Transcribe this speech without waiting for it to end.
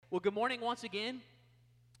Well, good morning once again.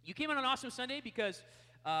 You came on an awesome Sunday because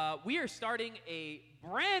we are starting a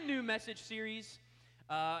brand new message series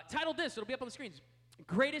titled this. It'll be up on the screens.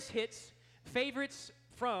 Greatest Hits, Favorites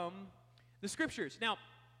from the Scriptures. Now,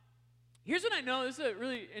 here's what I know. This is a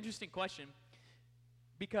really interesting question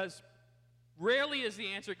because rarely is the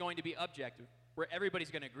answer going to be objective, where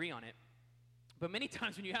everybody's going to agree on it. But many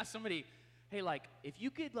times when you ask somebody, hey, like, if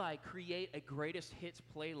you could, like, create a greatest hits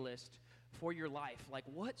playlist for your life, like,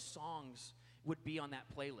 what songs would be on that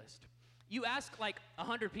playlist? You ask, like,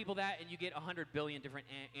 100 people that, and you get 100 billion different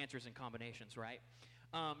answers and combinations, right?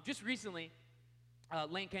 Just recently,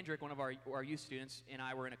 Lane Kendrick, one of our youth students, and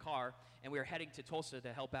I were in a car, and we were heading to Tulsa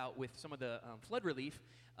to help out with some of the flood relief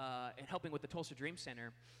and helping with the Tulsa Dream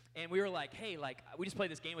Center. And we were like, hey, like, we just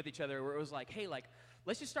played this game with each other where it was like, hey, like,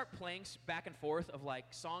 let's just start playing back and forth of, like,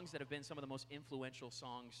 songs that have been some of the most influential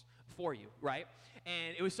songs for you, right?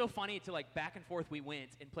 And it was so funny to, like, back and forth we went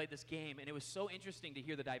and played this game, and it was so interesting to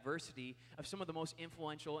hear the diversity of some of the most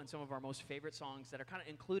influential and some of our most favorite songs that are kind of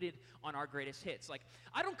included on our greatest hits. Like,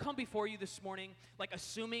 I don't come before you this morning, like,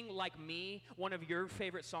 assuming, like me, one of your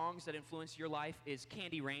favorite songs that influenced your life is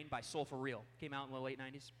Candy Rain by Soul For Real. Came out in the late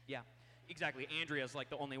 90s? Yeah. Exactly. Andrea's, like,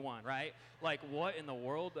 the only one, right? Like, what in the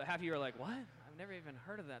world? Half of you are like, what? I've never even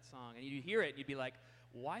heard of that song. And you hear it, and you'd be like,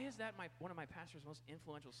 why is that one of my pastor's most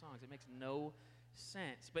influential songs? It makes no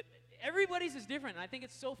sense. But everybody's is different, and I think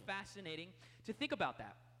it's so fascinating to think about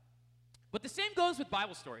that. But the same goes with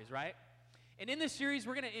Bible stories, right? And in this series,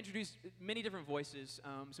 we're going to introduce many different voices,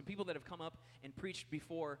 some people that have come up and preached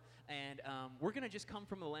before, and we're going to just come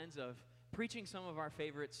from the lens of preaching some of our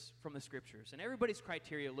favorites from the Scriptures. And everybody's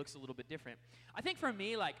criteria looks a little bit different. I think for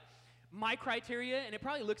me, like, my criteria, and it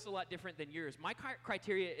probably looks a lot different than yours, my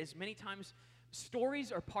criteria is many times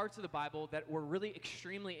stories or parts of the Bible that were really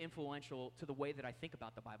extremely influential to the way that I think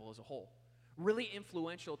about the Bible as a whole. Really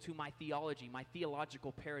influential to my theology, my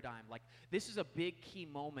theological paradigm. Like, this is a big key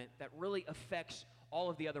moment that really affects all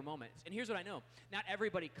of the other moments. And here's what I know. Not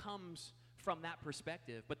everybody comes from that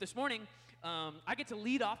perspective. But this morning, I get to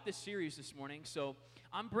lead off this series this morning, so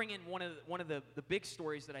I'm bringing one of the big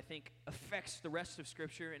stories that I think affects the rest of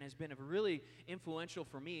Scripture and has been really influential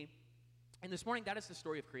for me. And this morning, that is the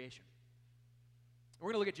story of creation. We're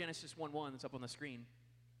going to look at Genesis 1:1 that's up on the screen.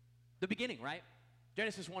 The beginning, right?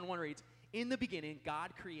 Genesis 1:1 reads, "In the beginning,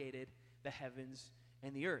 God created the heavens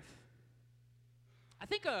and the earth." I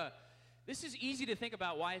think this is easy to think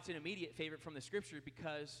about why it's an immediate favorite from the Scripture,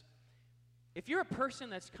 because if you're a person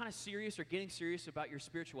that's kind of serious or getting serious about your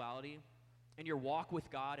spirituality and your walk with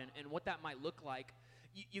God and what that might look like,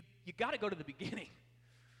 you got to go to the beginning.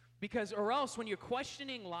 Because or else when you're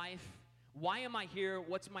questioning life, why am I here,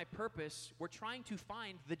 what's my purpose, we're trying to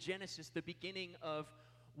find the Genesis, the beginning of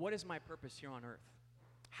what is my purpose here on earth.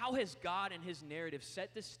 How has God and his narrative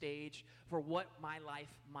set the stage for what my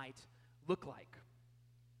life might look like?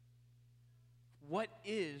 What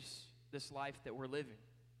is this life that we're living?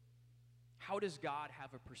 How does God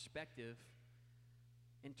have a perspective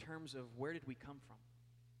in terms of where did we come from?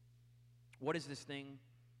 What is this thing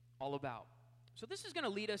all about? So this is going to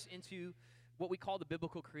lead us into what we call the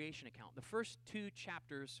biblical creation account, the first two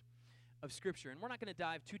chapters of Scripture. And we're not going to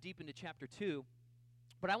dive too deep into chapter 2,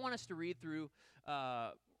 but I want us to read through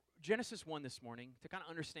Genesis 1 this morning to kind of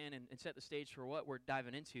understand and set the stage for what we're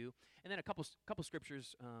diving into, and then a couple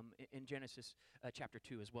scriptures in Genesis chapter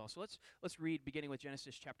 2 as well. So let's read beginning with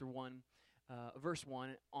Genesis chapter 1, verse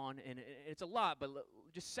 1 on, and it's a lot, but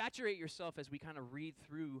just saturate yourself as we kind of read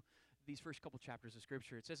through these first couple chapters of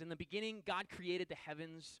Scripture. It says, "In the beginning, God created the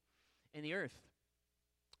heavens and the earth.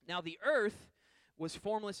 Now the earth was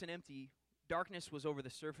formless and empty. Darkness was over the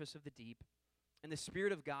surface of the deep, and the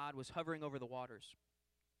Spirit of God was hovering over the waters.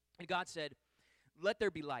 And God said, 'Let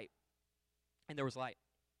there be light.' And there was light.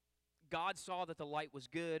 God saw that the light was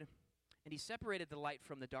good, and he separated the light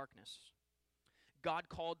from the darkness. God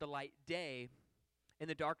called the light day, and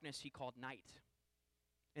the darkness he called night.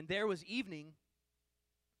 And there was evening,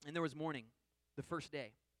 and there was morning, the first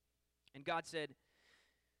day. And God said,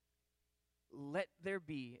 'Let there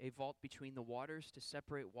be a vault between the waters to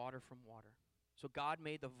separate water from water.' So God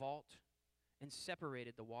made the vault and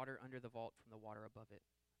separated the water under the vault from the water above it.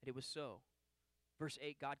 And it was so." Verse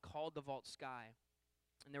 8, God called the vault sky.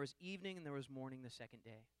 And there was evening and there was morning the second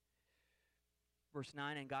day. Verse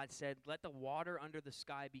 9, and God said, "Let the water under the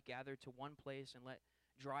sky be gathered to one place, and let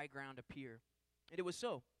dry ground appear." And it was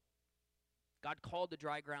so. God called the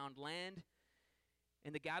dry ground land,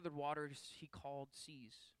 and the gathered waters he called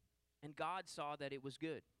seas. And God saw that it was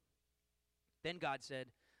good. Then God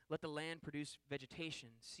said, "Let the land produce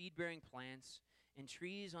vegetation, seed-bearing plants, and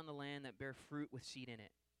trees on the land that bear fruit with seed in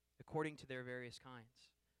it, according to their various kinds."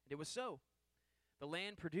 And It was so. The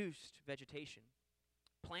land produced vegetation,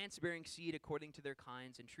 plants bearing seed according to their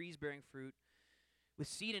kinds, and trees bearing fruit with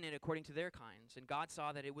seed in it according to their kinds. And God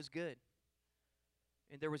saw that it was good.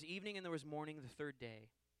 And there was evening and there was morning the third day.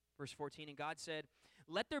 Verse 14, and God said,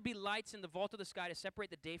 let there be lights in the vault of the sky to separate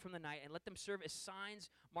the day from the night, and let them serve as signs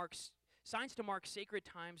to mark sacred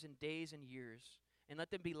times and days and years. And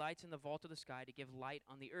let them be lights in the vault of the sky to give light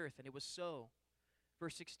on the earth. And it was so.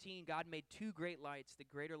 Verse 16, God made two great lights, the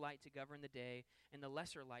greater light to govern the day, and the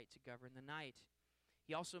lesser light to govern the night.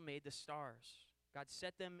 He also made the stars. God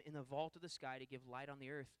set them in the vault of the sky to give light on the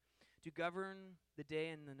earth, to govern the day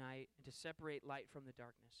and the night, and to separate light from the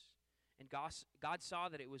darkness. And God saw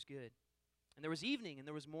that it was good. And there was evening, and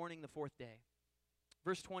there was morning the fourth day.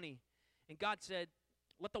 Verse 20, and God said,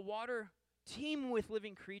 let the water teem with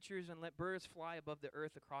living creatures, and let birds fly above the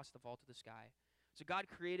earth across the vault of the sky. So God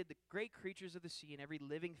created the great creatures of the sea and every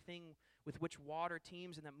living thing with which water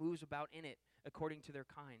teems and that moves about in it according to their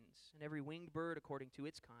kinds, and every winged bird according to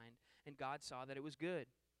its kind. And God saw that it was good.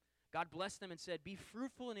 God blessed them and said, be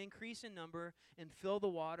fruitful and increase in number, and fill the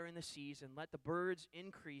water in the seas, and let the birds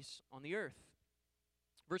increase on the earth.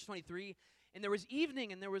 Verse 23, and there was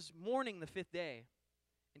evening and there was morning the fifth day.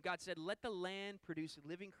 And God said, let the land produce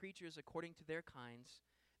living creatures according to their kinds,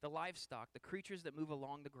 the livestock, the creatures that move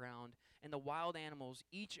along the ground, and the wild animals,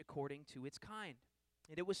 each according to its kind.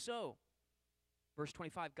 And it was so. Verse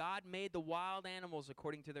 25, God made the wild animals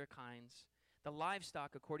according to their kinds, the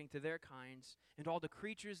livestock according to their kinds, and all the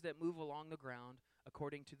creatures that move along the ground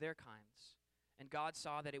according to their kinds. And God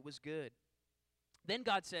saw that it was good. Then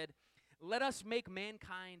God said, let us make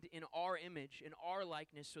mankind in our image, in our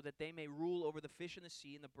likeness, so that they may rule over the fish in the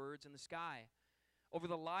sea and the birds in the sky, over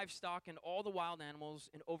the livestock and all the wild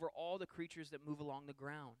animals, and over all the creatures that move along the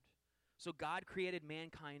ground. So God created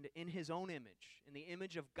mankind in his own image. In the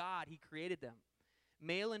image of God, he created them.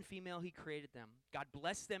 Male and female, he created them. God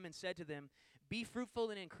blessed them and said to them, be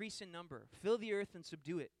fruitful and increase in number. Fill the earth and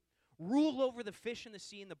subdue it. Rule over the fish in the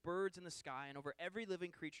sea and the birds in the sky, and over every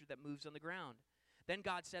living creature that moves on the ground. Then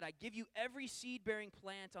God said, I give you every seed-bearing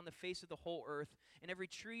plant on the face of the whole earth, and every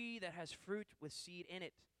tree that has fruit with seed in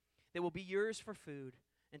it. They will be yours for food,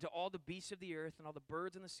 and to all the beasts of the earth, and all the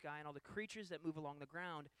birds in the sky, and all the creatures that move along the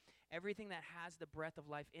ground, everything that has the breath of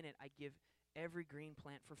life in it, I give every green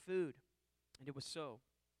plant for food. And it was so.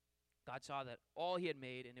 God saw that all he had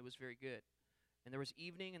made, and it was very good. And there was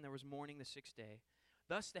evening, and there was morning the sixth day.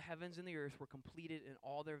 Thus the heavens and the earth were completed in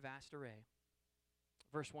all their vast array.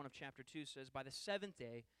 Verse 1 of chapter 2 says, by the seventh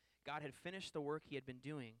day, God had finished the work he had been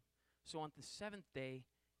doing. So on the seventh day,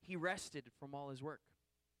 he rested from all his work.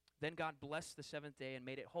 Then God blessed the seventh day and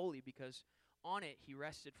made it holy, because on it he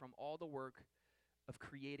rested from all the work of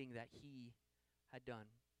creating that he had done.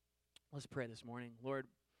 Let's pray this morning. Lord,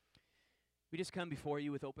 we just come before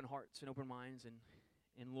you with open hearts and open minds.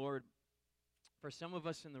 And Lord, for some of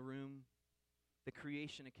us in the room, the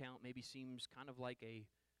creation account maybe seems kind of like a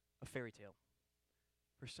fairy tale.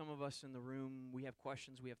 For some of us in the room, we have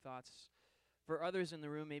questions, we have thoughts. For others in the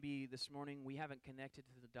room, maybe this morning, we haven't connected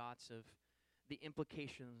to the dots of the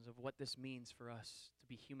implications of what this means for us to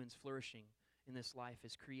be humans flourishing in this life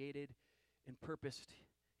as created and purposed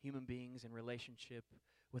human beings in relationship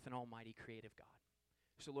with an almighty creative God.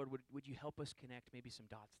 So Lord, would you help us connect maybe some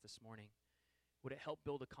dots this morning? Would it help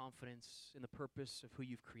build a confidence in the purpose of who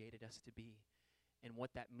you've created us to be and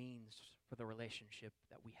what that means for the relationship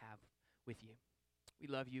that we have with you? We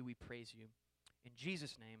love you. We praise you. In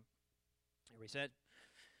Jesus' name, everybody said,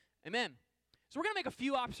 amen. So we're going to make a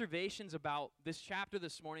few observations about this chapter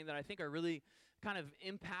this morning that I think are really kind of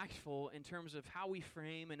impactful in terms of how we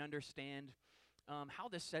frame and understand how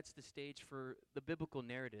this sets the stage for the biblical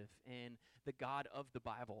narrative and the God of the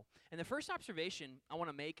Bible. And the first observation I want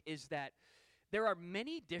to make is that there are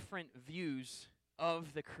many different views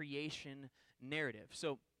of the creation narrative.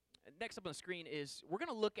 So next up on the screen is we're going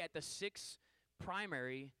to look at the 6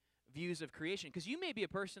 primary views of creation, because you may be a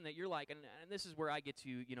person that you're like, and this is where I get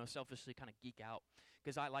to, selfishly kind of geek out,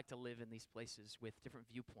 because I like to live in these places with different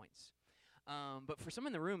viewpoints. But for some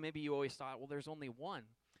in the room, maybe you always thought, well, there's only one.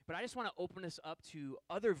 But I just want to open this up to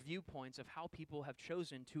other viewpoints of how people have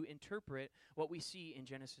chosen to interpret what we see in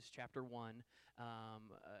Genesis chapter 1,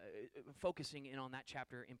 focusing in on that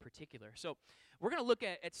chapter in particular. So we're going to look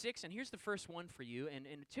at 6, and here's the first one for you. And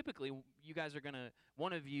typically, you guys are going to,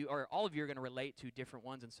 one of you, or all of you are going to relate to different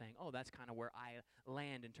ones and saying, oh, that's kind of where I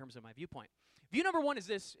land in terms of my viewpoint. View number 1 is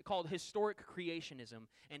this, called historic creationism,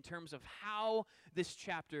 in terms of how this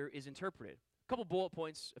chapter is interpreted. A couple bullet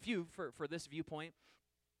points, a few for this viewpoint.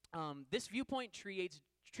 This viewpoint treats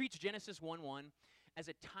Genesis 1:1 as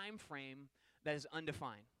a time frame that is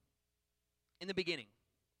undefined. In the beginning,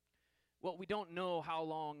 Well, we don't know how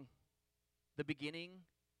long the beginning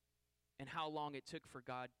and how long it took for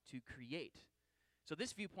God to create. So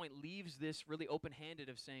this viewpoint leaves this really open-handed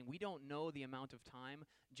of saying we don't know the amount of time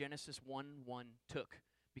Genesis 1:1 took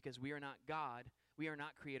because we are not God. We are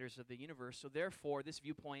not creators of the universe. So therefore, this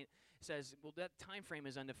viewpoint says, well, that time frame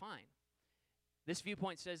is undefined. This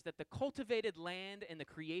viewpoint says that the cultivated land and the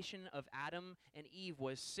creation of Adam and Eve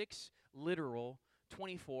was 6 literal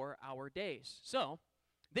 24-hour days. So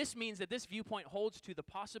this means that this viewpoint holds to the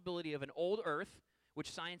possibility of an old earth,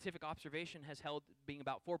 which scientific observation has held being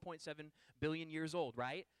about 4.7 billion years old,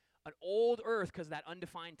 right? An old earth because of that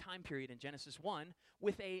undefined time period in Genesis 1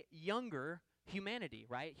 with a younger humanity,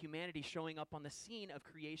 right? Humanity showing up on the scene of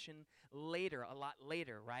creation later, a lot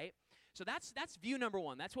later, right? So that's view number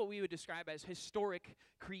one. That's what we would describe as historic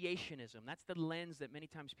creationism. That's the lens that many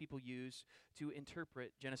times people use to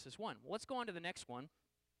interpret Genesis 1. Well, let's go on to the next one,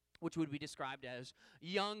 which would be described as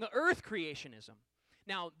young earth creationism.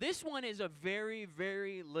 Now, this one is a very,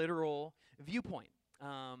 very literal viewpoint.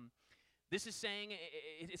 This is saying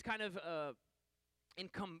it's kind of in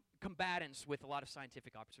combatance with a lot of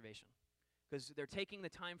scientific observation, because they're taking the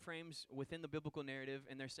time frames within the biblical narrative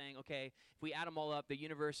and they're saying, okay, if we add them all up, the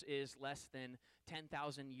universe is less than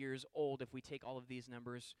 10,000 years old if we take all of these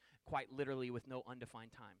numbers quite literally with no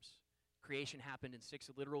undefined times. Creation happened in 6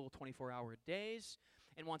 literal 24-hour days.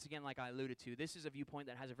 And once again, like I alluded to, this is a viewpoint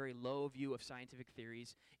that has a very low view of scientific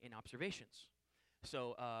theories and observations.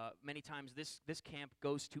 So many times this camp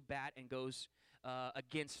goes to bat and goes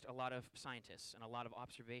against a lot of scientists and a lot of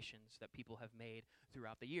observations that people have made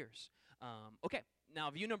throughout the years. Okay,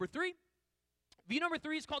 now view number 3. View number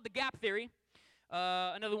 3 is called the gap theory,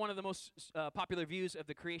 another one of the most popular views of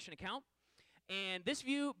the creation account. And this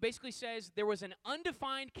view basically says there was an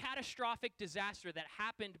undefined catastrophic disaster that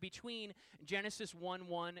happened between Genesis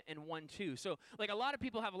 1:1 and 1:2. So, like, a lot of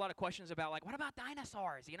people have a lot of questions about, like, what about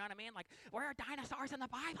dinosaurs? You know what I mean? Like, where are dinosaurs in the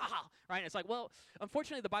Bible? Right? And it's like, well,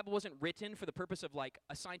 unfortunately, the Bible wasn't written for the purpose of, like,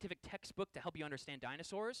 a scientific textbook to help you understand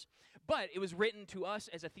dinosaurs. But it was written to us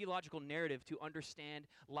as a theological narrative to understand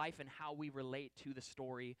life and how we relate to the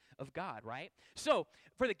story of God, right? So,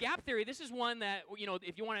 for the gap theory, this is one that, you know,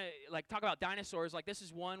 if you want to, like, talk about dinosaurs, like, this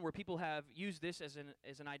is one where people have used this as an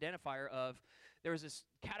identifier of there was this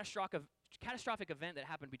catastrophic event that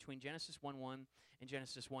happened between Genesis 1:1 and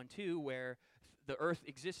Genesis 1:2 where the earth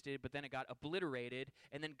existed, but then it got obliterated,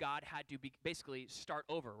 and then God had to basically start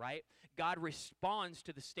over, right? God responds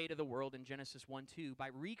to the state of the world in Genesis 1:2 by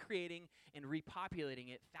recreating and repopulating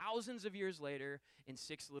it thousands of years later in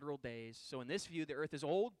 6 literal days. So in this view, the earth is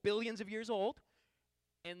old, billions of years old,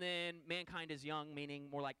 and then mankind is young, meaning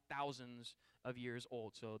more like thousands of years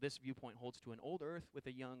old. So this viewpoint holds to an old earth with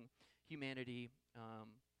a young humanity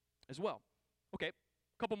as well. Okay, a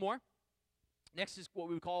couple more. Next is what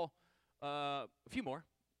we would call a few more.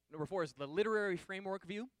 Number 4 is the literary framework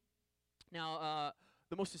view. Now,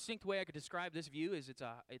 the most succinct way I could describe this view is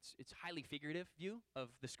it's highly figurative view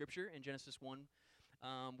of the scripture in Genesis 1,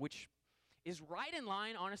 which is right in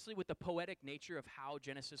line, honestly, with the poetic nature of how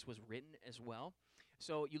Genesis was written as well.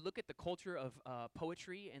 So you look at the culture of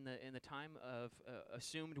poetry in the time of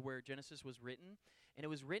assumed where Genesis was written, and it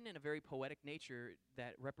was written in a very poetic nature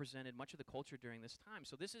that represented much of the culture during this time.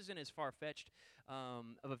 So this isn't as far-fetched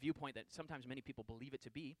of a viewpoint that sometimes many people believe it to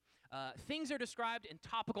be. Things are described in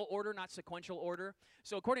topical order, not sequential order.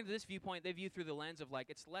 So according to this viewpoint, they view through the lens of, like,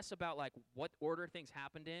 it's less about, like, what order things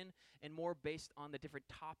happened in and more based on the different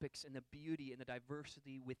topics and the beauty and the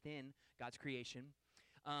diversity within God's creation.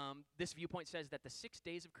 This viewpoint says that the 6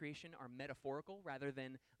 days of creation are metaphorical rather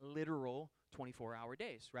than literal 24-hour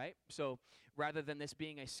days, right? So rather than this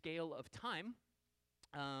being a scale of time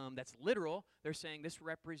that's literal, they're saying this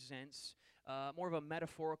represents more of a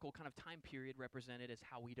metaphorical kind of time period represented as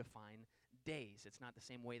how we define days. It's not the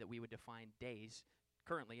same way that we would define days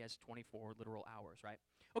currently as 24 literal hours, right?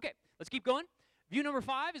 Okay, let's keep going. View number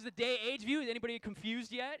 5 is the day-age view. Is anybody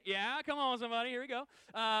confused yet? Yeah, come on, somebody. Here we go.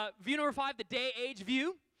 View number 5, the day-age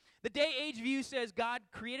view. The day-age view says God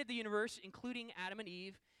created the universe, including Adam and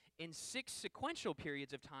Eve, in 6 sequential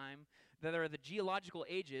periods of time that are the geological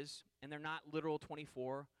ages, and they're not literal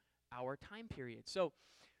 24-hour time periods. So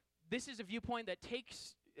this is a viewpoint that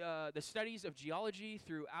takes the studies of geology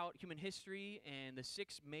throughout human history and the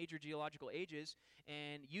 6 major geological ages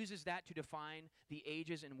and uses that to define the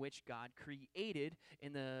ages in which God created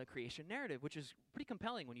in the creation narrative, which is pretty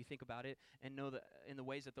compelling when you think about it and know that in the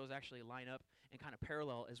ways that those actually line up and kind of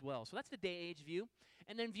parallel as well. So that's the day-age view.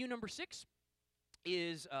 And then view number 6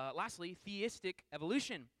 is, lastly, theistic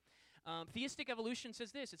evolution. Theistic evolution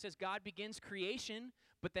says this. It says God begins creation,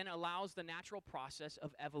 but then allows the natural process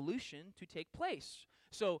of evolution to take place.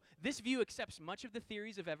 So this view accepts much of the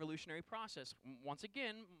theories of evolutionary process. Once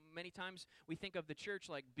again, many times we think of the church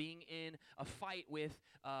like being in a fight with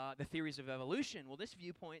the theories of evolution. Well, this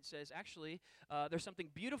viewpoint says actually there's something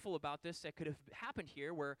beautiful about this that could have happened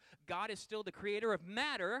here, where God is still the creator of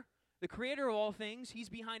matter, the creator of all things. He's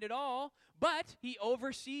behind it all, but he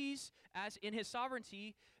oversees, as in his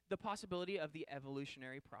sovereignty, the possibility of the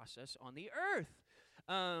evolutionary process on the earth.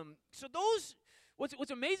 So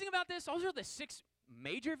what's amazing about this, those are the 6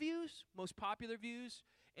 major views, most popular views,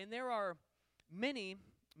 and there are many,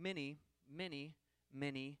 many, many,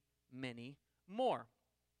 many, many more.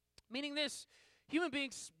 Meaning this, human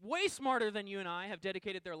beings way smarter than you and I have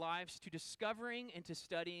dedicated their lives to discovering and to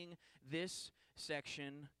studying this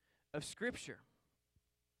section of Scripture.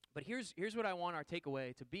 But here's what I want our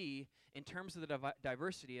takeaway to be in terms of the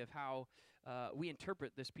diversity of how we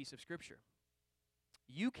interpret this piece of Scripture.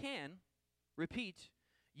 You can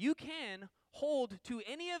hold to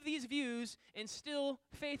any of these views and still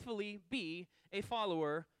faithfully be a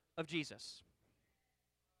follower of Jesus.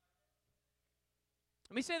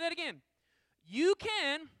 Let me say that again. You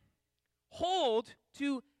can hold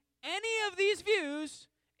to any of these views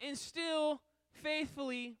and still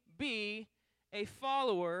faithfully be a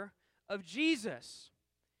follower of Jesus.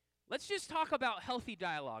 Let's just talk about healthy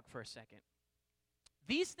dialogue for a second.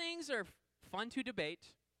 These things are fun to debate.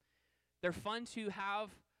 They're fun to have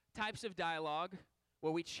types of dialogue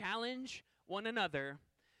where we challenge one another.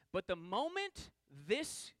 But the moment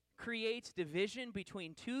this creates division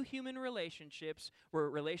between 2 human relationships, where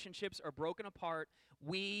relationships are broken apart,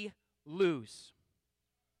 we lose.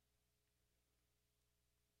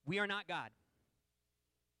 We are not God.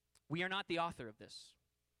 We are not the author of this.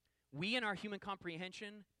 We in our human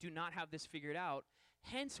comprehension do not have this figured out.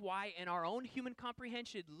 Hence why in our own human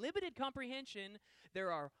comprehension, limited comprehension,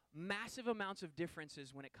 there are massive amounts of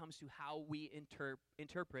differences when it comes to how we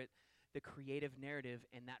interpret the creative narrative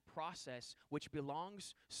and that process, which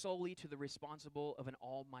belongs solely to the responsible of an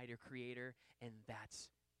almighty creator, and that's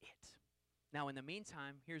it. Now, in the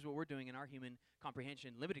meantime, here's what we're doing in our human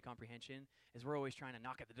comprehension, limited comprehension, is we're always trying to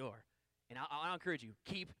knock at the door. And I'll encourage you,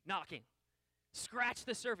 keep knocking. Scratch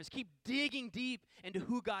the surface. Keep digging deep into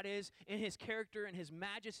who God is, in his character, and his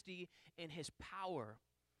majesty, and his power.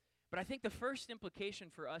 But I think the first implication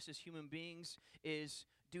for us as human beings is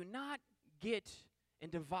do not get and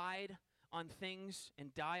divide on things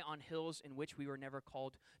and die on hills in which we were never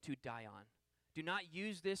called to die on. Do not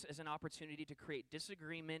use this as an opportunity to create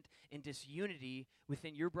disagreement and disunity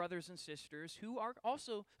within your brothers and sisters who are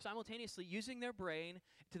also simultaneously using their brain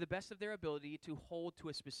to the best of their ability to hold to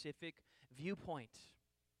a specific viewpoint.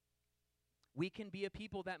 We can be a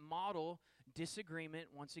people that model disagreement,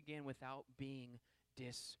 once again, without being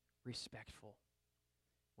disrespectful.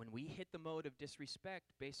 When we hit the mode of disrespect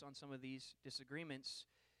based on some of these disagreements,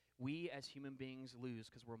 we as human beings lose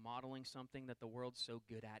because we're modeling something that the world's so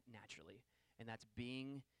good at naturally. And that's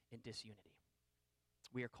being in disunity.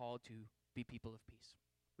 We are called to be people of peace.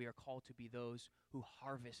 We are called to be those who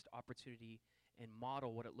harvest opportunity and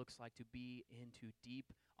model what it looks like to be into deep,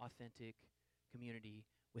 authentic community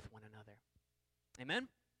with one another. Amen?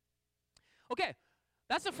 Okay,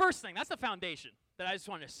 that's the first thing. That's the foundation that I just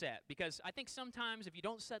want to set, because I think sometimes if you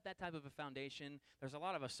don't set that type of a foundation, there's a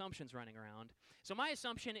lot of assumptions running around. So my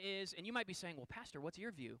assumption is, and you might be saying, well, Pastor, what's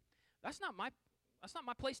your view? That's not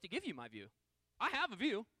my place to give you my view. I have a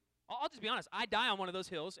view. I'll just be honest. I die on one of those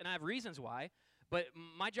hills, and I have reasons why. But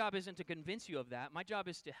my job isn't to convince you of that. My job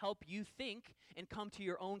is to help you think and come to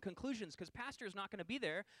your own conclusions, because pastor is not going to be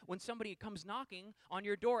there when somebody comes knocking on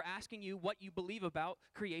your door asking you what you believe about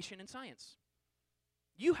creation and science.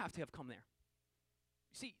 You have to have come there.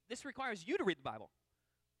 See, this requires you to read the Bible.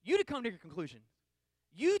 You to come to your conclusion.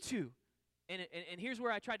 You to. And here's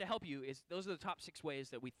where I tried to help you is those are the top 6 ways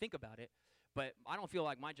that we think about it. But I don't feel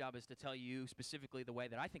like my job is to tell you specifically the way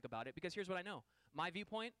that I think about it, because here's what I know. My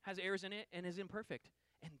viewpoint has errors in it and is imperfect,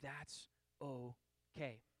 and that's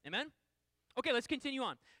okay. Amen? Okay, let's continue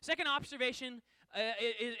on. Second observation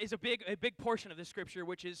is a big portion of this scripture,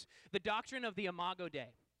 which is the doctrine of the Imago Dei.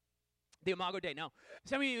 The Imago Dei. Now,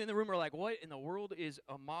 some of you in the room are like, what in the world is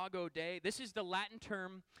Imago Dei? This is the Latin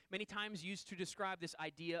term many times used to describe this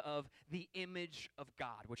idea of the image of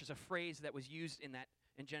God, which is a phrase that was used in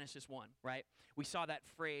Genesis 1, right? We saw that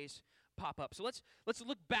phrase pop up. So let's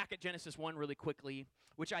look back at Genesis 1 really quickly,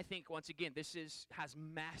 which I think, once again, has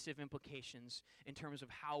massive implications in terms of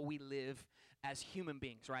how we live as human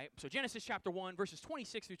beings, right? So Genesis chapter 1, verses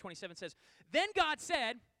 26 through 27 says, "Then God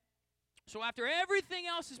said," so after everything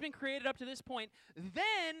else has been created up to this point,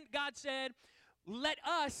 then God said, "Let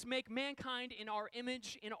us make mankind in our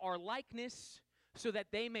image, in our likeness, so that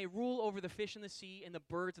they may rule over the fish in the sea and the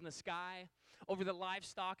birds in the sky, over the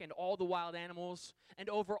livestock and all the wild animals, and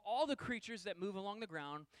over all the creatures that move along the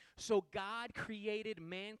ground. So God created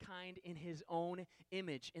mankind in his own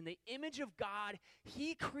image. In the image of God,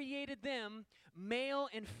 he created them, male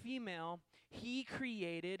and female, he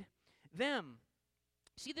created them.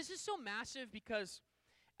 See, this is so massive because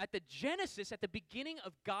at the Genesis, at the beginning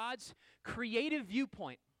of God's creative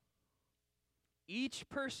viewpoint, each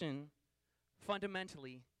person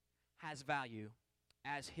fundamentally has value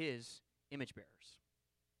as his image bearers.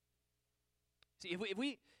 See,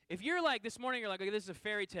 if you're like this morning, you're like, okay, this is a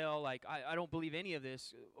fairy tale. Like, I don't believe any of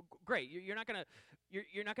this. Great, you're not gonna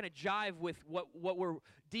jive with what we're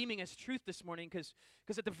deeming as truth this morning, because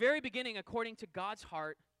at the very beginning, according to God's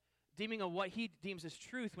heart, deeming of what He deems as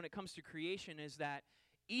truth when it comes to creation is that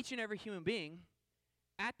each and every human being,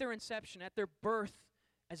 at their inception, at their birth,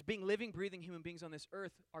 as being living, breathing human beings on this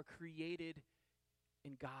earth, are created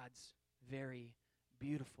in God's very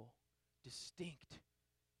beautiful, distinct,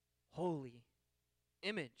 holy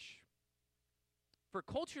image. For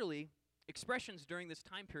culturally, expressions during this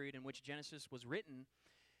time period in which Genesis was written,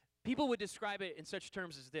 people would describe it in such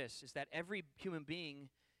terms as this, is that every human being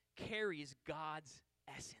carries God's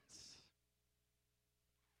essence.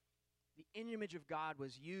 The image of God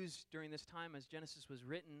was used during this time as Genesis was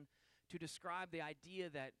written to describe the idea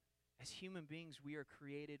that as human beings we are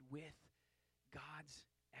created with God's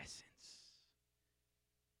essence,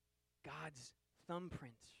 God's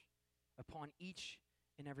thumbprint upon each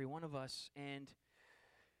and every one of us. And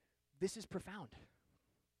this is profound.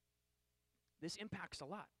 This impacts a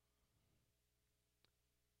lot.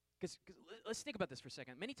 Because let's think about this for a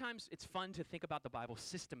second. Many times it's fun to think about the Bible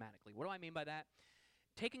systematically. What do I mean by that?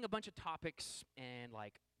 Taking a bunch of topics and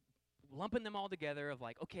like lumping them all together of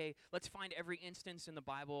like, okay, let's find every instance in the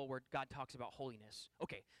Bible where God talks about holiness.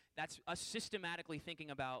 Okay, that's us systematically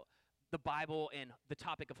thinking about the Bible and the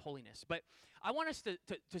topic of holiness. But I want us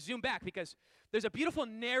to zoom back, because there's a beautiful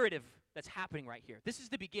narrative that's happening right here. This is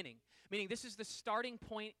the beginning, meaning this is the starting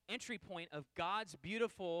point, entry point of God's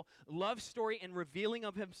beautiful love story and revealing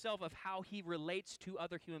of himself, of how he relates to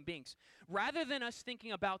other human beings. Rather than us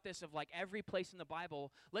thinking about this of like every place in the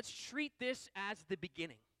Bible, let's treat this as the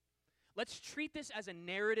beginning. Let's treat this as a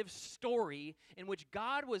narrative story in which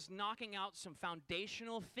God was knocking out some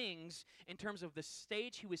foundational things in terms of the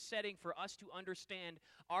stage he was setting for us to understand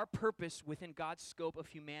our purpose within God's scope of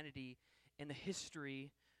humanity in the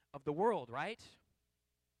history of the world, right?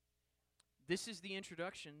 This is the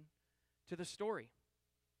introduction to the story.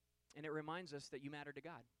 And it reminds us that you matter to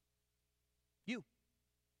God. You.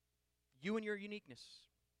 You and your uniqueness.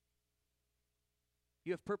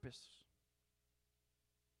 You have purpose.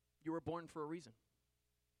 You were born for a reason.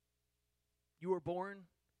 You were born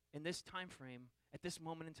in this time frame, at this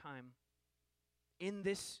moment in time, in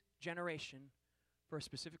this generation, for a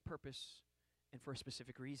specific purpose and for a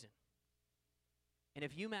specific reason. And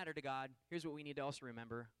if you matter to God, here's what we need to also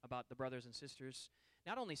remember about the brothers and sisters,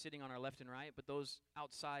 not only sitting on our left and right, but those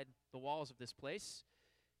outside the walls of this place,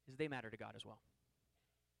 is they matter to God as well.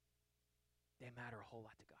 They matter a whole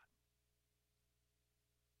lot to God.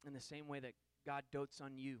 In the same way that God dotes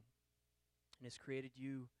on you and has created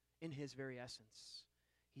you in his very essence,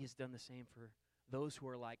 he has done the same for those who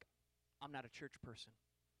are like, I'm not a church person,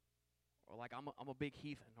 or like I'm a big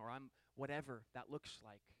heathen, or I'm whatever that looks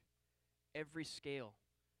like. Every scale,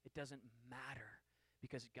 it doesn't matter,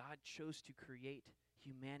 because God chose to create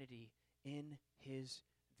humanity in his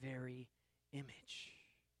very image.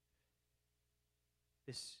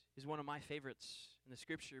 This is one of my favorites in the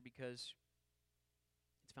scripture because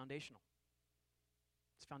it's foundational.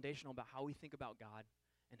 It's foundational about how we think about God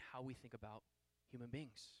and how we think about human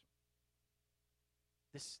beings.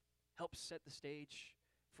 This helps set the stage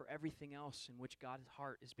for everything else in which God's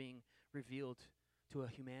heart is being revealed to a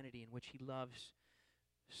humanity in which he loves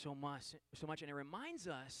so much. And it reminds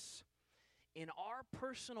us in our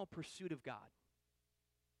personal pursuit of God,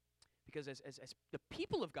 because as the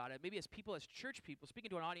people of God, maybe as people, as church people, speaking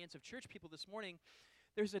to an audience of church people this morning,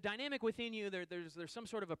 there's a dynamic within you. There's some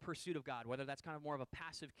sort of a pursuit of God, whether that's kind of more of a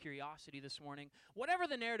passive curiosity this morning, whatever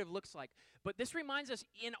the narrative looks like. But this reminds us,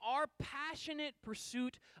 in our passionate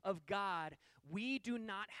pursuit of God, we do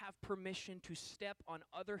not have permission to step on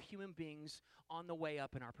other human beings on the way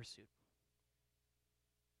up in our pursuit.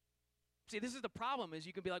 See, this is the problem, is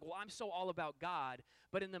you can be like, well, I'm so all about God,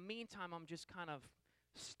 but in the meantime, I'm just kind of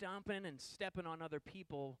stomping and stepping on other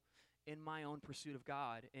people in my own pursuit of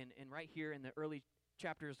God. And right here in the early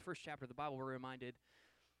chapters, the first chapter of the Bible, we're reminded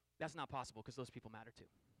that's not possible, because those people matter too.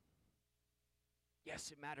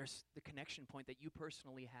 Yes, it matters, the connection point that you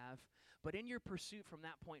personally have, but in your pursuit from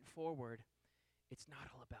that point forward, It's not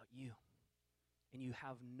all about you. And you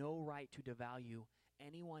have no right to devalue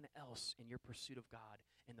anyone else in your pursuit of God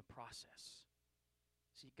in the process.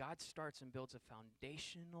 See, God starts and builds a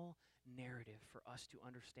foundational narrative for us to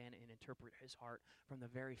understand and interpret his heart from the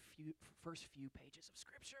very first few pages of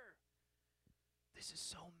Scripture. This is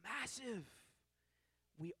so massive.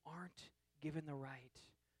 We aren't given the right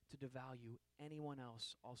to devalue anyone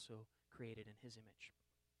else also created in his image.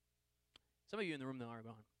 Some of you in the room though are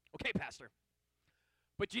going, okay, Pastor,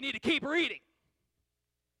 but you need to keep reading.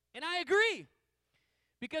 And I agree.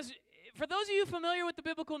 Because for those of you familiar with the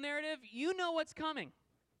biblical narrative, you know what's coming.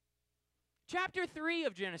 Chapter 3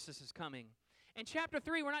 of Genesis is coming. And chapter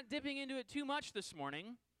 3, we're not dipping into it too much this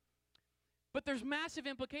morning, but there's massive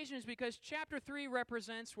implications because chapter 3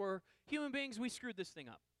 represents where human beings, we screwed this thing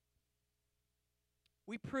up.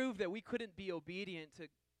 We proved that we couldn't be obedient to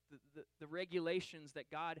the regulations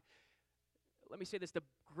that God, let me say this, the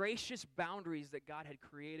gracious boundaries that God had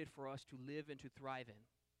created for us to live and to thrive in.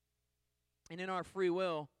 And in our free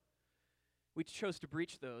will, we chose to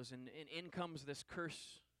breach those, and in comes this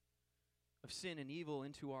curse of sin and evil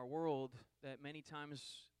into our world that many times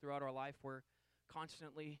throughout our life we're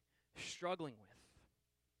constantly struggling with.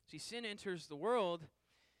 See, sin enters the world,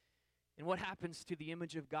 and what happens to the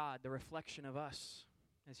image of God, the reflection of us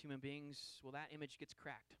as human beings? Well, that image gets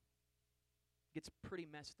cracked, gets pretty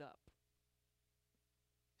messed up.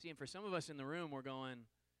 See, and for some of us in the room, we're going,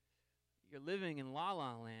 you're living in la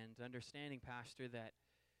la land, understanding, Pastor, that,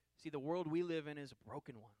 see, the world we live in is a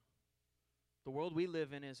broken one. The world we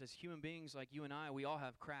live in is, as human beings like you and I, we all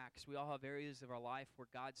have cracks. We all have areas of our life where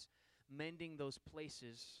God's mending those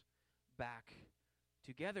places back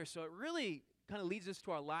together. So it really kind of leads us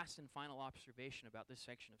to our last and final observation about this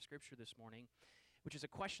section of Scripture this morning, which is a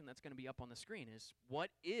question that's going to be up on the screen, is what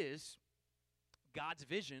is God's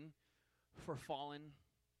vision for fallen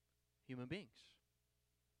human beings?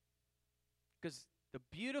 Because the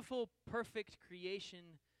beautiful, perfect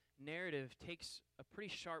creation narrative takes a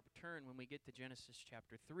pretty sharp turn when we get to Genesis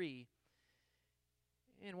chapter 3.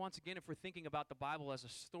 And once again, if we're thinking about the Bible as a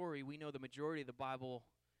story, we know the majority of the Bible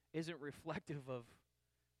isn't reflective of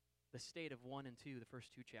the state of 1 and 2, the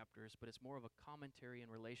first two chapters, but it's more of a commentary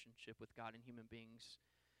and relationship with God and human beings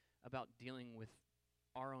about dealing with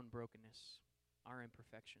our own brokenness, our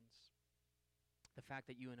imperfections, the fact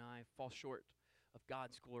that you and I fall short of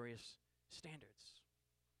God's glorious standards.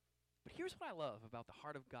 But here's what I love about the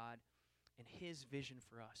heart of God and his vision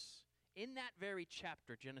for us. In that very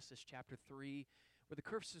chapter, Genesis chapter 3, where the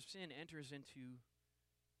curse of sin enters into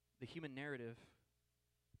the human narrative,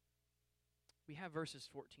 we have verses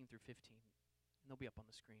 14 through 15, and they'll be up on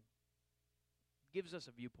the screen. It gives us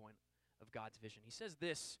a viewpoint of God's vision. He says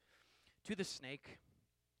this to the snake,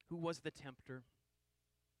 who was the tempter,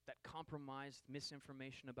 that compromised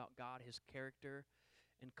misinformation about God, his character,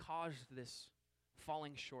 and caused this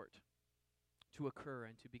falling short to occur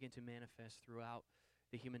and to begin to manifest throughout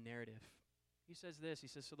the human narrative. He says this, he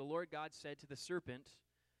says, so the Lord God said to the serpent,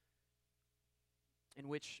 in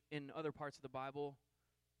which in other parts of the Bible,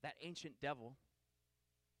 that ancient devil,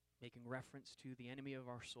 making reference to the enemy of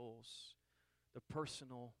our souls, the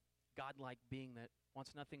personal, godlike being that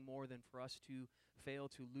wants nothing more than for us to fail,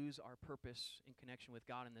 to lose our purpose in connection with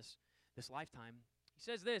God in this lifetime. He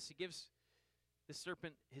says this, he gives the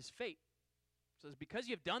serpent his fate. He says, because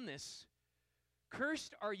you've done this,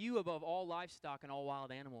 cursed are you above all livestock and all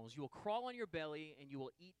wild animals. You will crawl on your belly, and you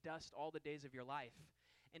will eat dust all the days of your life.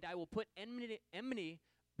 And I will put enmity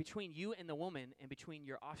between you and the woman, and between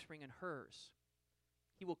your offspring and hers.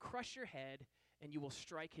 He will crush your head, and you will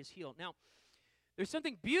strike his heel. Now, there's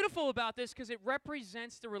something beautiful about this because it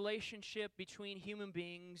represents the relationship between human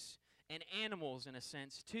beings and animals in a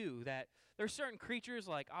sense, too. That there's certain creatures,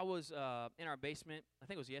 like I was in our basement, I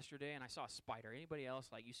think it was yesterday, and I saw a spider. Anybody else,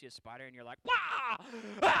 like you see a spider and you're like, wah!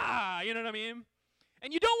 Ah! You know what I mean?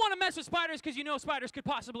 And you don't want to mess with spiders because you know spiders could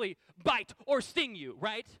possibly bite or sting you,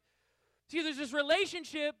 right? See, there's this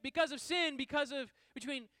relationship because of sin,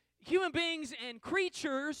 between human beings and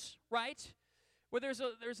creatures, right? Where there's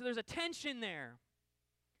a tension there.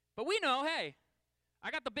 But we know, hey,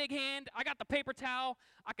 I got the big hand, I got the paper towel,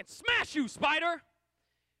 I can smash you, spider.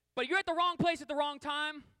 But you're at the wrong place at the wrong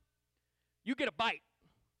time, you get a bite.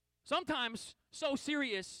 Sometimes so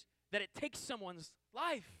serious that it takes someone's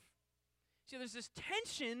life. See, there's this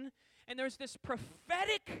tension, and there's this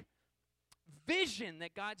prophetic vision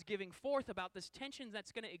that God's giving forth about this tension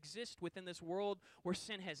that's going to exist within this world where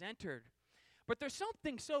sin has entered. But there's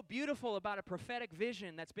something so beautiful about a prophetic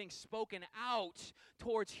vision that's being spoken out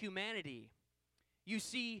towards humanity. You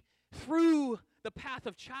see, through the path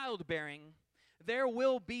of childbearing, there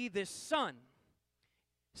will be this son.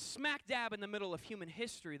 smack dab in the middle of human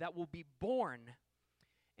history, that will be born,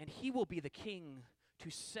 and he will be the king to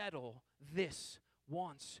settle this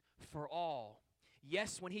once for all.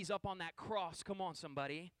 Yes, when he's up on that cross, come on,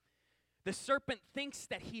 somebody, the serpent thinks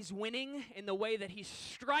that he's winning in the way that he's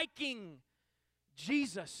striking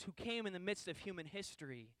Jesus, who came in the midst of human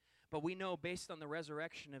history. But we know, based on the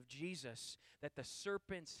resurrection of Jesus, that the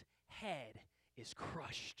serpent's head is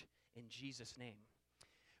crushed in Jesus' name.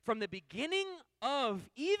 From the beginning of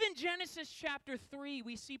even Genesis chapter 3,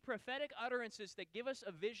 we see prophetic utterances that give us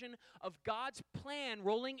a vision of God's plan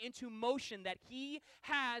rolling into motion that he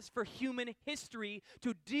has for human history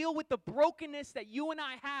to deal with the brokenness that you and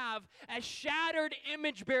I have as shattered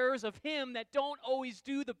image bearers of him that don't always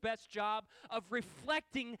do the best job of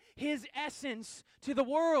reflecting his essence to the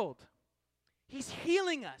world. He's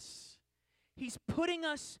healing us. He's putting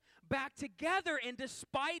us back together, and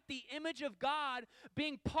despite the image of God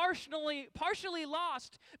being partially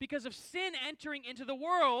lost because of sin entering into the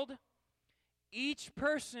world, each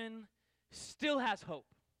person still has hope,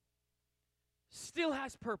 still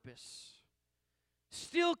has purpose,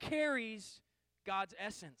 still carries God's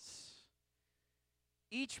essence.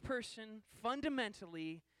 Each person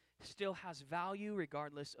fundamentally still has value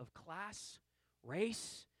regardless of class,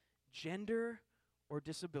 race, gender, or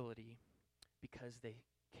disability, because they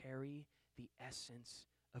carry the essence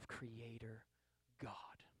of Creator God.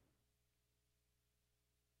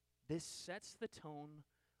 This sets the tone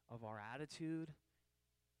of our attitude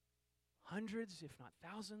hundreds, if not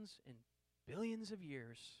thousands, and billions of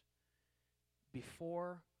years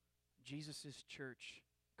before Jesus' church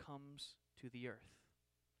comes to the earth.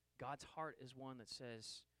 God's heart is one that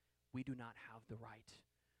says we do not have the right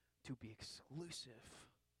to be exclusive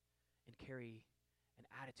and carry an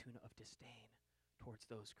attitude of disdain towards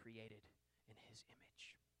those created in his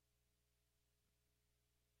image.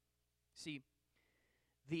 See,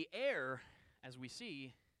 the heir, as we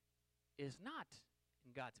see, is not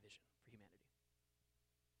in God's vision for humanity.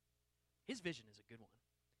 His vision is a good one.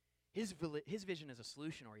 His vision is a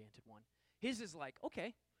solution-oriented one. His is like,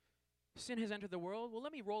 okay, sin has entered the world. Well,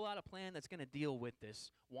 let me roll out a plan that's going to deal with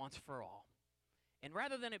this once for all. And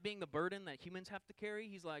rather than it being the burden that humans have to carry,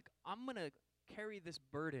 he's like, I'm going to carry this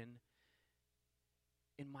burden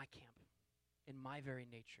in my camp, in my very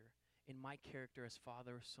nature, in my character as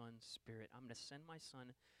Father, Son, Spirit. I'm going to send my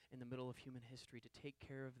Son in the middle of human history to take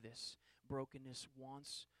care of this brokenness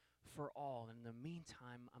once for all. And in the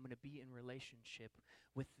meantime, I'm going to be in relationship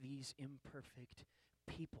with these imperfect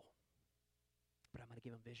people. But I'm going to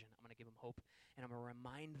give them vision. I'm going to give them hope. And I'm going to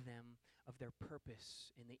remind them of their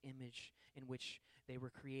purpose in the image in which they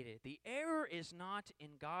were created. The error is not in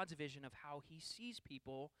God's vision of how he sees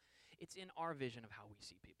people. It's in our vision of how we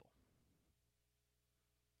see people.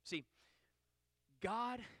 See,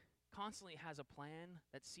 God constantly has a plan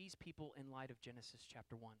that sees people in light of Genesis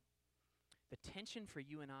chapter 1. The tension for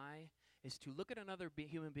you and I is to look at another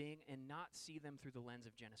human being and not see them through the lens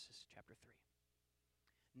of Genesis chapter 3.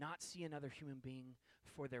 Not see another human being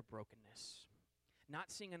for their brokenness. Not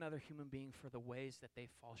seeing another human being for the ways that they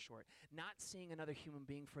fall short. Not seeing another human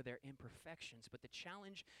being for their imperfections. But the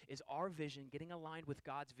challenge is our vision getting aligned with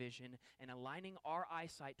God's vision and aligning our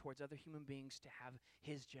eyesight towards other human beings to have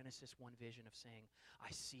his Genesis 1 vision of saying,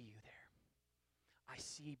 I see you there. I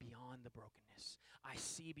see beyond the brokenness. I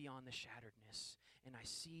see beyond the shatteredness. And I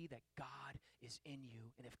see that God is in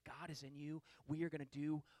you. And if God is in you, we are going to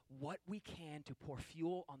do what we can to pour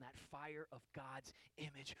fuel on that fire of God's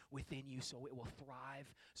image within you so it will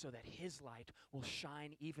thrive, so that his light will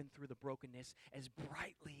shine even through the brokenness as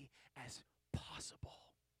brightly as possible.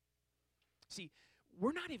 See,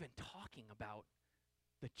 we're not even talking about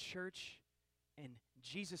the church and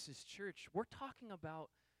Jesus' church. We're talking about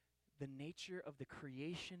the nature of the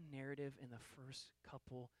creation narrative in the first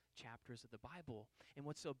couple chapters of the Bible. And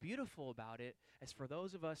what's so beautiful about it is, for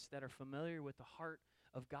those of us that are familiar with the heart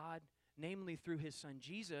of God, namely through his son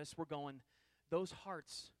Jesus, we're going, those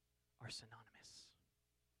hearts are synonymous.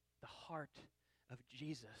 The heart of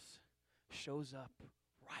Jesus shows up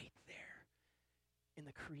right there in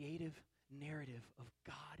the creative narrative of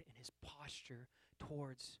God and his posture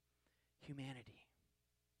towards humanity.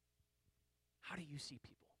 How do you see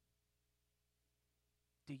people?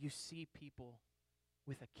 Do you see people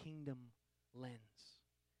with a kingdom lens?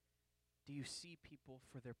 Do you see people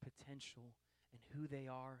for their potential and who they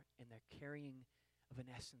are and their carrying of an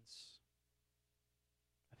essence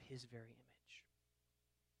of his very image?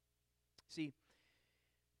 See,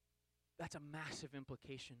 that's a massive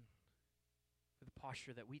implication for the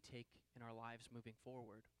posture that we take in our lives moving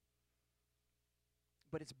forward.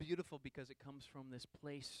 But it's beautiful because it comes from this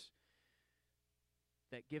place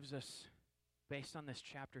that gives us based on this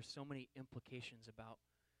chapter, so many implications about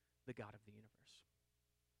the God of the universe.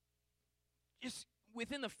 Just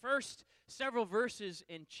within the first several verses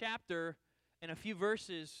in chapter and a few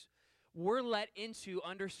verses, we're let into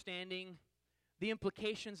understanding the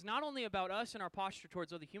implications not only about us and our posture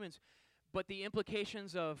towards other humans, but the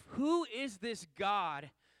implications of who is this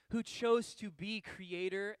God who chose to be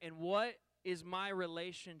creator, and what is my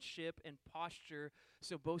relationship and posture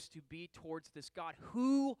supposed to be towards this God?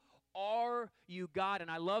 Who are you, God? And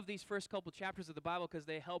I love these first couple chapters of the Bible because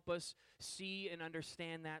they help us see and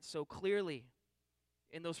understand that so clearly.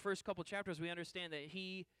 In those first couple chapters, we understand that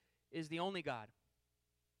He is the only God.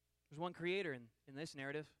 There's one creator in this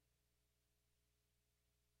narrative.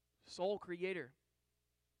 Sole creator.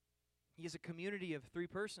 He is a community of three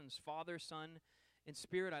persons, Father, Son, and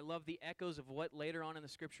Spirit. I love the echoes of what later on in the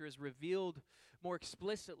Scripture is revealed more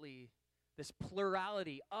explicitly. This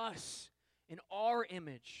plurality, us, in our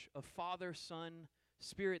image of Father, Son,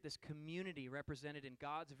 Spirit, this community represented in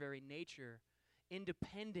God's very nature,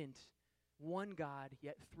 independent, one God,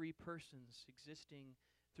 yet three persons existing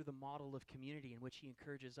through the model of community in which He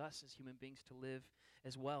encourages us as human beings to live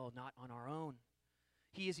as well, not on our own.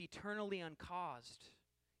 He is eternally uncaused.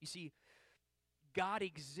 You see, God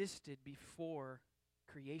existed before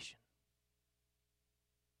creation.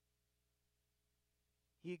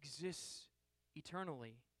 He exists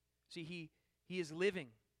eternally. See, He is living.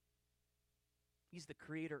 He's the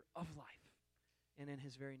creator of life. And in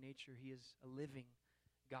His very nature, He is a living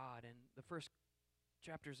God. And the first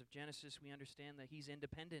chapters of Genesis, we understand that He's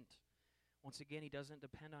independent. Once again, He doesn't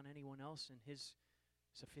depend on anyone else in His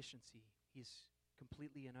sufficiency. He's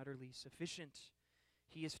completely and utterly sufficient.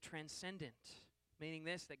 He is transcendent, meaning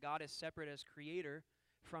this, that God is separate as creator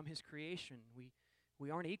from His creation.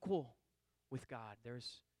 We aren't equal with God.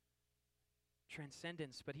 There's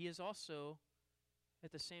transcendence, but He is also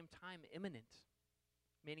at the same time immanent,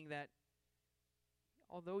 meaning that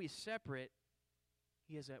although He's separate,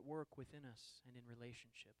 He is at work within us and in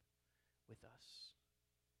relationship with us.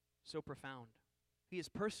 So profound. He is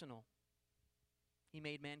personal. He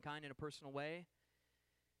made mankind in a personal way,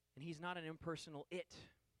 and He's not an impersonal it,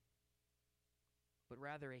 but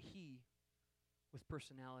rather a He with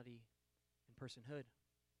personality and personhood.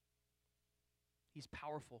 He's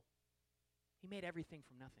powerful. He made everything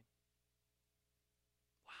from nothing.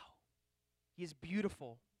 Wow. He is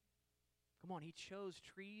beautiful. Come on, He chose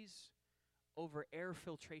trees over air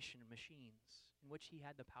filtration machines, in which He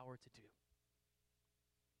had the power to do.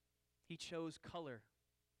 He chose color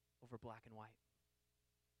over black and white.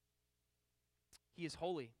 He is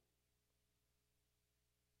holy,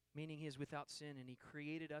 meaning He is without sin, and He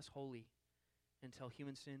created us holy until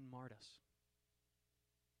human sin marred us.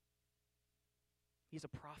 He's a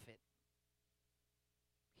prophet.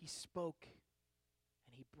 He spoke,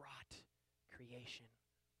 and He brought creation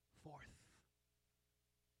forth.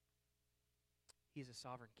 He is a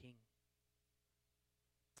sovereign king.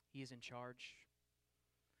 He is in charge,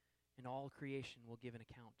 and all creation will give an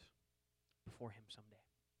account before Him someday.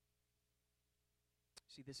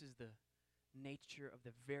 See, this is the nature of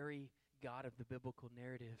the very God of the biblical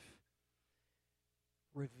narrative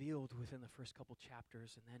revealed within the first couple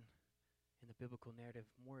chapters, and then in the biblical narrative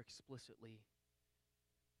more explicitly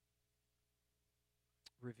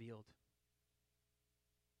revealed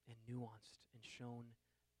and nuanced and shown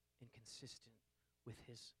and consistent with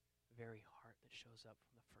His very heart that shows up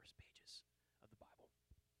from the first pages of the Bible.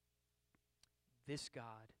 This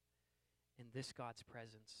God and this God's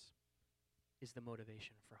presence is the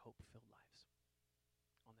motivation for hope-filled lives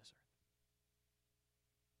on this earth.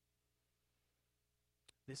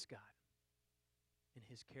 This God, in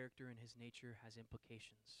His character and His nature, has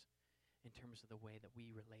implications in terms of the way that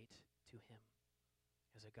we relate to Him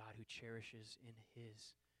as a God who cherishes in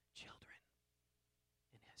His children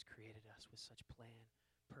and has created us with such plan,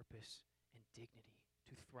 purpose, and dignity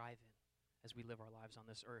to thrive in as we live our lives on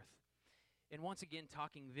this earth. And once again,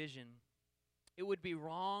 talking vision, it would be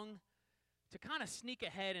wrong to kind of sneak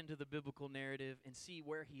ahead into the biblical narrative and see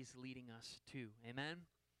where He's leading us to. Amen?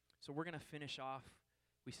 So we're going to finish off.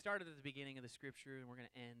 We started at the beginning of the Scripture, and we're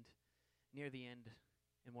going to end near the end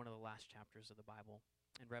in one of the last chapters of the Bible,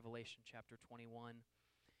 in Revelation chapter 21.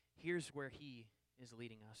 Here's where He is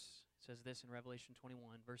leading us. It says this in Revelation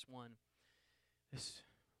 21, verse 1. This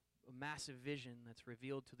massive vision that's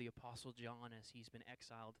revealed to the Apostle John as he's been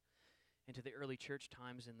exiled into the early church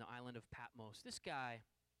times in the island of Patmos. This guy,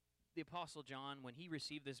 the Apostle John, when he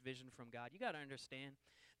received this vision from God, you got to understand,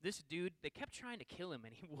 this dude, they kept trying to kill him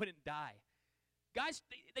and he wouldn't die. Guys,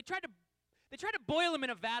 they tried to boil him in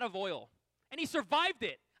a vat of oil, and he survived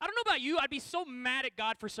it. I don't know about you, I'd be so mad at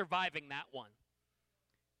God for surviving that one.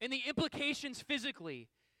 and the implications physically.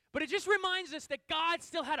 But it just reminds us that God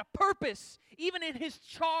still had a purpose, even in his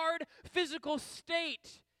charred physical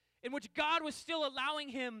state, in which God was still allowing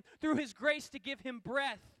him, through his grace, to give him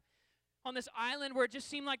breath. On this island where it just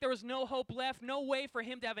seemed like there was no hope left, no way for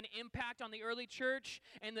him to have an impact on the early church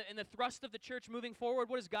and the thrust of the church moving forward,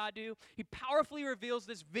 what does God do? He powerfully reveals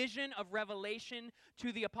this vision of Revelation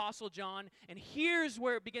to the Apostle John, and here's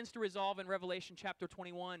where it begins to resolve in Revelation chapter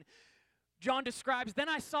 21. John describes, "Then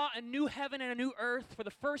I saw a new heaven and a new earth, for the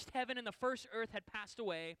first heaven and the first earth had passed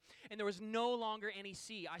away, and there was no longer any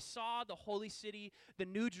sea. I saw the holy city, the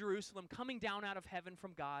new Jerusalem, coming down out of heaven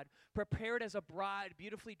from God, prepared as a bride,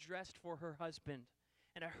 beautifully dressed for her husband.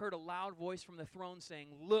 And I heard a loud voice from the throne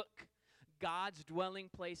saying, 'Look, God's dwelling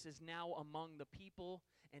place is now among the people,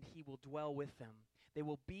 and he will dwell with them. They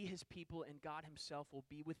will be his people, and God himself will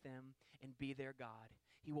be with them and be their God.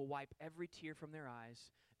 He will wipe every tear from their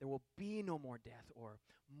eyes. There will be no more death or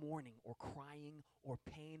mourning or crying or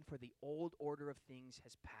pain, for the old order of things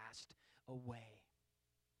has passed away.'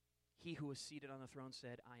 He who was seated on the throne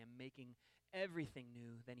said, 'I am making everything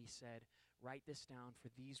new.' Then he said, 'Write this down, for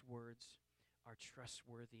these words are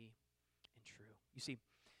trustworthy and true.'" You see,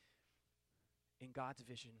 in God's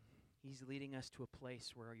vision, he's leading us to a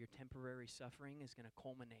place where your temporary suffering is going to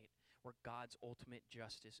culminate, where God's ultimate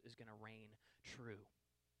justice is going to reign true.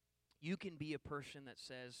 You can be a person that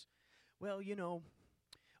says, "Well,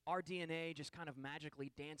 our DNA just kind of magically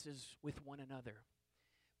dances with one another."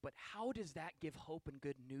 But how does that give hope and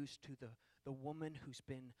good news to the woman who's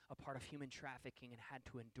been a part of human trafficking and had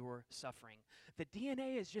to endure suffering? The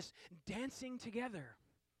DNA is just dancing together.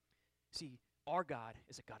 See, our God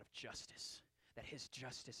is a God of justice, that his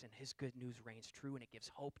justice and his good news reigns true, and it gives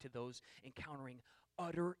hope to those encountering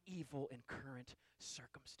utter evil in current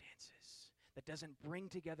circumstances. That doesn't bring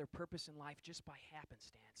together purpose in life just by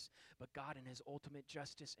happenstance, but God in his ultimate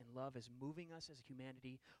justice and love is moving us as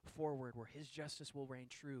humanity forward, where his justice will reign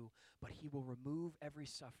true, but he will remove every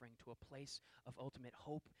suffering to a place of ultimate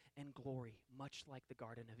hope and glory, much like the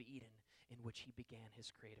Garden of Eden in which he began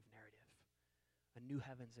his creative narrative. A new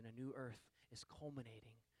heavens and a new earth is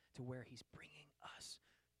culminating to where he's bringing us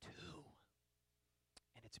to,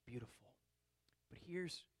 and it's beautiful. But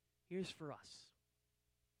here's for us.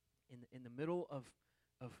 In the middle of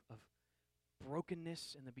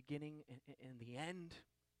brokenness in the beginning and the end,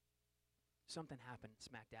 something happened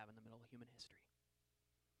smack dab in the middle of human history.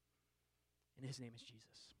 And his name is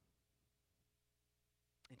Jesus.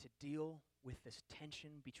 And to deal with this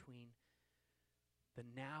tension between the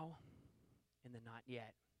now and the not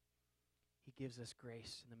yet, he gives us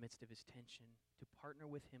grace in the midst of his tension to partner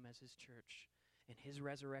with him as his church in his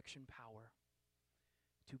resurrection power,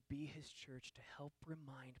 to be his church, to help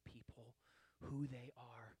remind people who they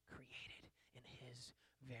are, created in his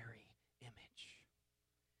very image.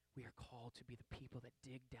 We are called to be the people that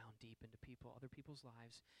dig down deep into other people's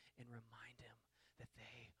lives and remind them that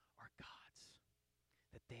they are God's,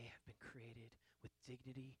 that they have been created with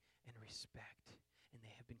dignity and respect, and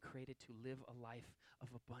they have been created to live a life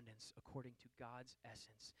of abundance according to God's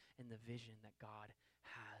essence and the vision that God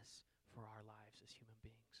has for our lives as human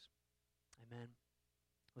beings. Amen.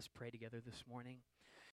 Let's pray together this morning.